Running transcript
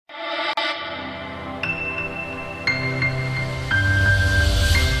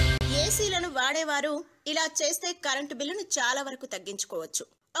అంటారు, ఇలా చేస్తే కరెంటు బిల్లును చాలా వరకు తగ్గించుకోవచ్చు.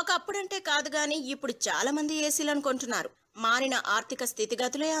 ఒకప్పుడంటే కాదు గాని ఇప్పుడు చాలా మంది ఏసీలను కొంటున్నారు. మారిన ఆర్థిక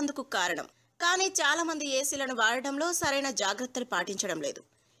స్థితిగతులే అందుకు కారణం. కానీ చాలా మంది ఏసీలను వాడడంలో సరైన జాగ్రత్తలు పాటించడం లేదు.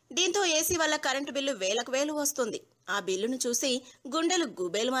 దీంతో ఏసీ వల్ల కరెంటు బిల్లు వేలకు వేలు వస్తుంది. ఆ బిల్లును చూసి గుండెలు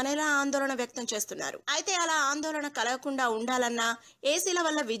గుబేలు అనేలా ఆందోళన వ్యక్తం చేస్తున్నారు. అయితే అలా ఆందోళన కలగకుండా ఉండాలన్నా, ఏసీల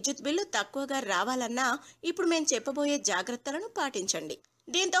వల్ల విద్యుత్ బిల్లు తక్కువగా రావాలన్నా ఇప్పుడు మేం చెప్పబోయే జాగ్రత్తలను పాటించండి.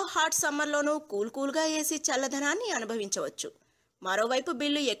 దీంతో హాట్ సమ్మర్లోనూ కూల్గా ఏసీ చల్లదనాన్ని అనుభవించవచ్చు. మరోవైపు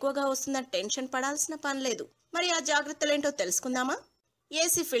బిల్లు ఎక్కువగా వస్తుందని టెన్షన్ పడాల్సిన పనిలేదు. మరి ఆ జాగ్రత్తలేంటో తెలుసుకుందామా?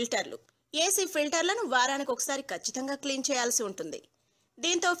 ఏసీ ఫిల్టర్లు. ఏసీ ఫిల్టర్లను వారానికి ఒకసారి ఖచ్చితంగా క్లీన్ చేయాల్సి ఉంటుంది.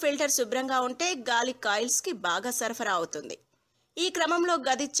 దీంతో ఫిల్టర్ శుభ్రంగా ఉంటే గాలి కాయిల్స్ కి బాగా సరఫరా అవుతుంది. ఈ క్రమంలో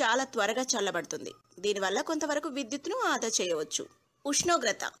గది చాలా త్వరగా చల్లబడుతుంది. దీనివల్ల కొంతవరకు విద్యుత్తును ఆదా చేయవచ్చు.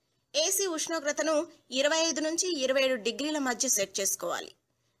 ఉష్ణోగ్రత. ఏసీ ఉష్ణోగ్రతను 25 నుంచి 27 డిగ్రీల మధ్య సెట్ చేసుకోవాలి.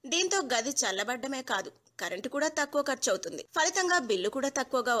 దీంతో గది చల్లబడ్డమే కాదు, కరెంటు కూడా తక్కువ ఖర్చు అవుతుంది. ఫలితంగా బిల్లు కూడా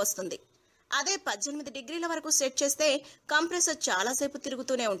తక్కువగా వస్తుంది. అదే 18 డిగ్రీల వరకు సెట్ చేస్తే కంప్రెసర్ చాలాసేపు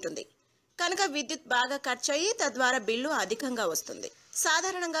తిరుగుతూనే ఉంటుంది. కనుక విద్యుత్ బాగా ఖర్చయ్యి తద్వారా బిల్లు అధికంగా వస్తుంది.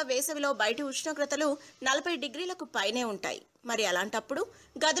 సాధారణంగా వేసవిలో బయటి ఉష్ణోగ్రతలు 40 డిగ్రీలకు పైనే ఉంటాయి. మరి అలాంటప్పుడు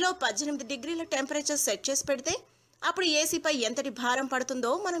గదిలో 18 డిగ్రీల టెంపరేచర్ సెట్ చేసి పెడితే అప్పుడు ఏసీపై ఎంతటి భారం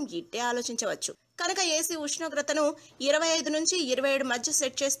పడుతుందో మనం ఇట్టే ఆలోచించవచ్చు. కనుక ఏసీ ఉష్ణోగ్రతను 25 నుంచి 27 మధ్య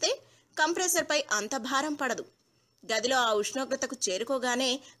సెట్ చేస్తే కంప్రెసర్పై అంత భారం పడదు. గదిలో ఆ ఉష్ణోగ్రతకు చేరుకోగానే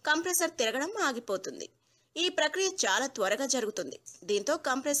కంప్రెసర్ తిరగడం ఆగిపోతుంది. ఈ ప్రక్రియ చాలా త్వరగా జరుగుతుంది. దీంతో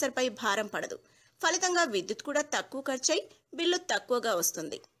కంప్రెసర్పై భారం పడదు. ఫలితంగా విద్యుత్ కూడా తక్కువ ఖర్చై బిల్లు తక్కువగా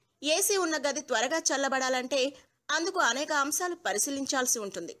వస్తుంది. ఏసీ ఉన్న గది త్వరగా చల్లబడాలంటే అందుకు అనేక అంశాలు పరిశీలించాల్సి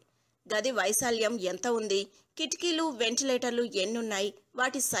ఉంటుంది. గది వైశాల్యం ఎంత ఉంది, కిటికీలు వెంటిలేటర్లు ఎన్నున్నాయి,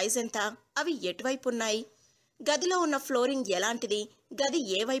 వాటి సైజ్ ఎంత, అవి ఎటువైపు ఉన్నాయి, గదిలో ఉన్న ఫ్లోరింగ్ ఎలాంటిది, గది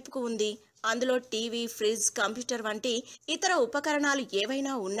ఏ వైపుకు ఉంది, అందులో టీవీ, ఫ్రిడ్జ్, కంప్యూటర్ వంటి ఇతర ఉపకరణాలు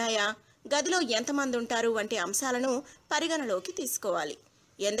ఏవైనా ఉన్నాయా, గదిలో ఎంతమంది ఉంటారు వంటి అంశాలను పరిగణలోకి తీసుకోవాలి.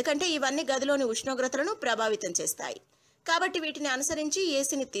 ఎందుకంటే ఇవన్నీ గదిలోని ఉష్ణోగ్రతలను ప్రభావితం చేస్తాయి. కాబట్టి వీటిని అనుసరించి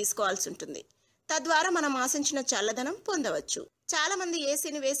ఏసీని తీసుకోవాల్సి ఉంటుంది. తద్వారా మనం ఆశించిన చల్లదనం పొందవచ్చు. చాలా మంది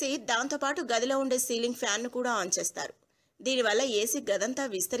ఏసీని వేసి దాంతోపాటు గదిలో ఉండే సీలింగ్ ఫ్యాన్ను కూడా ఆన్ చేస్తారు. దీనివల్ల ఏసీ గదంతా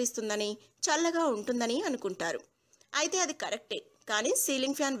విస్తరిస్తుందని, చల్లగా ఉంటుందని అనుకుంటారు. అయితే అది కరెక్టే. కానీ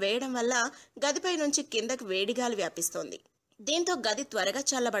సీలింగ్ ఫ్యాన్ వేయడం వల్ల గదిపై నుంచి కిందకు వేడిగాలి వ్యాపిస్తోంది. దీంతో గది త్వరగా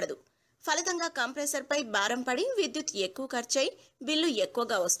చల్లబడదు. ఫలితంగా కంప్రెసర్పై భారం పడి విద్యుత్ ఎక్కువ ఖర్చై బిల్లు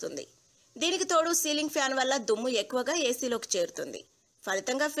ఎక్కువగా వస్తుంది. దీనికి తోడు సీలింగ్ ఫ్యాన్ వల్ల దుమ్ము ఎక్కువగా ఏసీలోకి చేరుతుంది.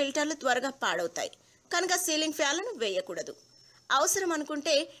 ఫలితంగా ఫిల్టర్లు త్వరగా పాడవుతాయి. కనుక సీలింగ్ ఫ్యాన్లను వేయకూడదు. అవసరం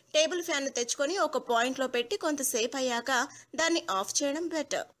అనుకుంటే టేబుల్ ఫ్యాన్ను తెచ్చుకొని ఒక పాయింట్లో పెట్టి కొంతసేపు అయ్యాక దాన్ని ఆఫ్ చేయడం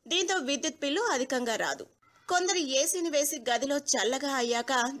బెటర్. దీంతో విద్యుత్ బిల్లు అధికంగా రాదు. కొందరు ఏసీని వేసి గదిలో చల్లగా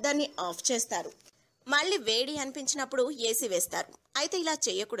అయ్యాక దాన్ని ఆఫ్ చేస్తారు. మళ్ళీ వేడి అనిపించినప్పుడు ఏసీ వేస్తారు. అయితే ఇలా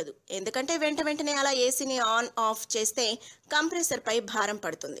చేయకూడదు. ఎందుకంటే వెంటనే అలా ఏసీని ఆన్ ఆఫ్ చేస్తే కంప్రెసర్పై భారం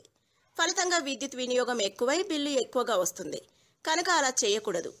పడుతుంది. ఫలితంగా విద్యుత్ వినియోగం ఎక్కువై బిల్లు ఎక్కువగా వస్తుంది. కనుక అలా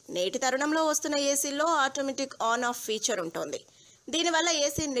చేయకూడదు. నేటి తరుణంలో వస్తున్న ఏసీల్లో ఆటోమేటిక్ ఆన్ ఆఫ్ ఫీచర్ ఉంటుంది. దీనివల్ల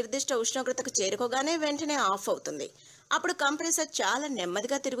ఏసీ నిర్దిష్ట ఉష్ణోగ్రతకు చేరుకోగానే వెంటనే ఆఫ్ అవుతుంది. అప్పుడు కంప్రెసర్ చాలా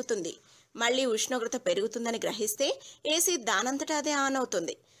నెమ్మదిగా తిరుగుతుంది. మళ్ళీ ఉష్ణోగ్రత పెరుగుతుందని గ్రహిస్తే ఏసీ దానంతటా అదే ఆన్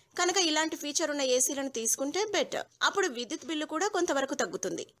అవుతుంది. కనుక ఇలాంటి ఫీచర్ ఉన్న ఏసీలను తీసుకుంటే బెటర్. అప్పుడు విద్యుత్ బిల్లు కూడా కొంతవరకు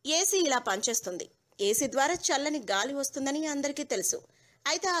తగ్గుతుంది. ఏసీ ఇలా పనిచేస్తుంది. ఏసీ ద్వారా చల్లని గాలి వస్తుందని అందరికీ తెలుసు.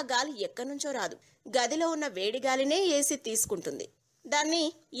 అయితే ఆ గాలి ఎక్కడి నుంచో రాదు. గదిలో ఉన్న వేడి గాలినే ఏసీ తీసుకుంటుంది. దాన్ని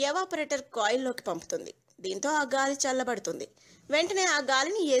ఎవాపరేటర్ కాయిల్లోకి పంపుతుంది. దీంతో ఆ గాలి చల్లబడుతుంది. వెంటనే ఆ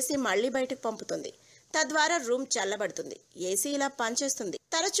గాలిని ఏసీ మళ్లీ బయటకు పంపుతుంది. తద్వారా రూమ్ చల్లబడుతుంది. ఏసీ ఇలా పనిచేస్తుంది.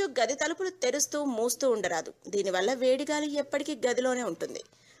 తరచూ గది తలుపులు తెరుస్తూ మూస్తూ ఉండరాదు. దీనివల్ల వేడి గాలి ఎప్పటికీ గదిలోనే ఉంటుంది.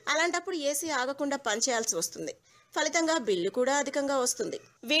 అలాంటప్పుడు ఏసీ ఆగకుండా పనిచేయాల్సి వస్తుంది. ఫలితంగా బిల్లు కూడా అధికంగా వస్తుంది.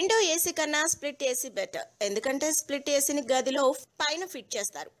 విండో ఏసీ కన్నా స్ప్లిట్ ఏసీ బెటర్. ఎందుకంటే స్ప్లిట్ ఏసీని గదిలో పైన ఫిట్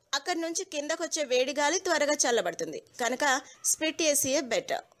చేస్తారు. అక్కడి నుంచి కిందకొచ్చే వేడి గాలి త్వరగా చల్లబడుతుంది. కనుక స్ప్లిట్ ఏసీయే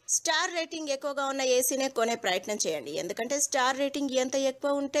బెటర్. స్టార్ రేటింగ్ ఎక్కువగా ఉన్న ఏసీనే కొనే ప్రయత్నం చేయండి. ఎందుకంటే స్టార్ రేటింగ్ ఎంత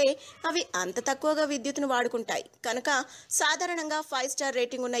ఎక్కువ ఉంటే అవి అంత తక్కువగా విద్యుత్తును వాడుకుంటాయి. కనుక సాధారణంగా 5 స్టార్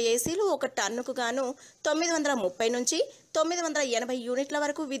రేటింగ్ ఉన్న ఏసీలు ఒక టన్నుకు గాను 930 నుంచి 980 యూనిట్ల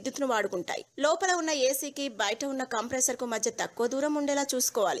వరకు విద్యుత్తును వాడుకుంటాయి. లోపల ఉన్న ఏసీకి బయట ఉన్న కంప్రెసర్కు మధ్య తక్కువ దూరం ఉండేలా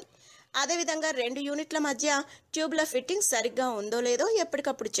చూసుకోవాలి. అదేవిధంగా 2 యూనిట్ల మధ్య ట్యూబ్ల ఫిట్టింగ్ సరిగ్గా ఉందో లేదో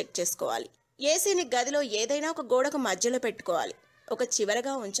ఎప్పటికప్పుడు చెక్ చేసుకోవాలి. ఏసీని గదిలో ఏదైనా ఒక గోడకు మధ్యలో పెట్టుకోవాలి. ఒక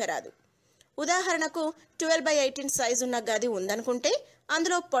చివరగా ఉంచరాదు. ఉదాహరణకు 12x18 సైజు ఉన్న గది ఉందనుకుంటే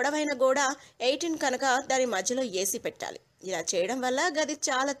అందులో పొడవైన గోడ 18 కనుక దాని మధ్యలో ఏసీ పెట్టాలి. ఇలా చేయడం వల్ల గది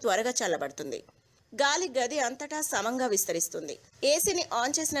చాలా త్వరగా చల్లబడుతుంది. గాలి గది అంతటా సమంగా విస్తరిస్తుంది. ఏసీని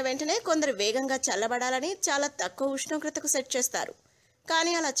ఆన్ చేసిన వెంటనే కొందరు వేగంగా చల్లబడాలని చాలా తక్కువ ఉష్ణోగ్రతకు సెట్ చేస్తారు.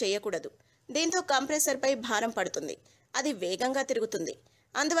 కానీ అలా చేయకూడదు. దీంతో కంప్రెసర్పై భారం పడుతుంది. అది వేగంగా తిరుగుతుంది.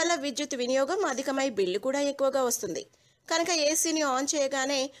 అందువల్ల విద్యుత్ వినియోగం అధికమై బిల్లు కూడా ఎక్కువగా వస్తుంది. కనుక ఏసీని ఆన్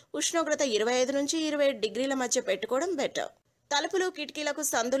చేయగానే ఉష్ణోగ్రత 25 నుంచి 27 డిగ్రీల మధ్య పెట్టుకోవడం బెటర్. తలుపులు కిటికీలకు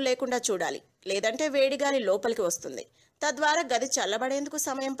సందులు లేకుండా చూడాలి. లేదంటే వేడిగాలి లోపలికి వస్తుంది. తద్వారా గది చల్లబడేందుకు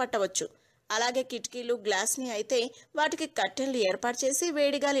సమయం పట్టవచ్చు. అలాగే కిటికీలు గ్లాస్ని అయితే వాటికి కర్టెన్లు ఏర్పాటు చేసి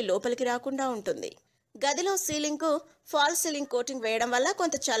వేడిగాలి లోపలికి రాకుండా ఉంటుంది. గదిలో సీలింగ్కు ఫాల్ సీలింగ్ కోటింగ్ వేయడం వల్ల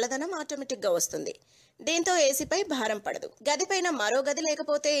కొంత చల్లదనం ఆటోమేటిక్గా వస్తుంది. దీంతో ఏసీపై భారం పడదు. గదిపైన మరో గది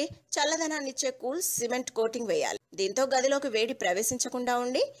లేకపోతే చల్లదనాన్నిచ్చే కూల్ సిమెంట్ కోటింగ్ వేయాలి. దీంతో గదిలోకి వేడి ప్రవేశించకుండా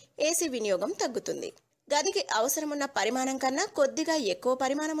ఉండి ఏసీ వినియోగం తగ్గుతుంది. గదికి అవసరమున్న పరిమాణం కన్నా కొద్దిగా ఎక్కువ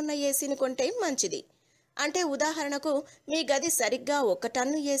పరిమాణం ఉన్న ఏసీని కొంటే మంచిది. అంటే ఉదాహరణకు మీ గది సరిగ్గా 1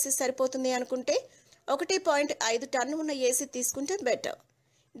 టన్ను ఏసీ సరిపోతుంది అనుకుంటే 1.5 టన్ను ఉన్న ఏసీ తీసుకుంటే బెటర్.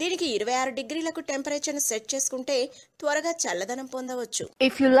 దీనికి 26 డిగ్రీలకు టెంపరేచర్ను సెట్ చేసుకుంటే త్వరగా చల్లదనం పొందవచ్చు.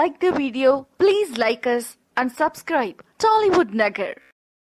 If you like the video, please like us and subscribe Tollywood Nagar.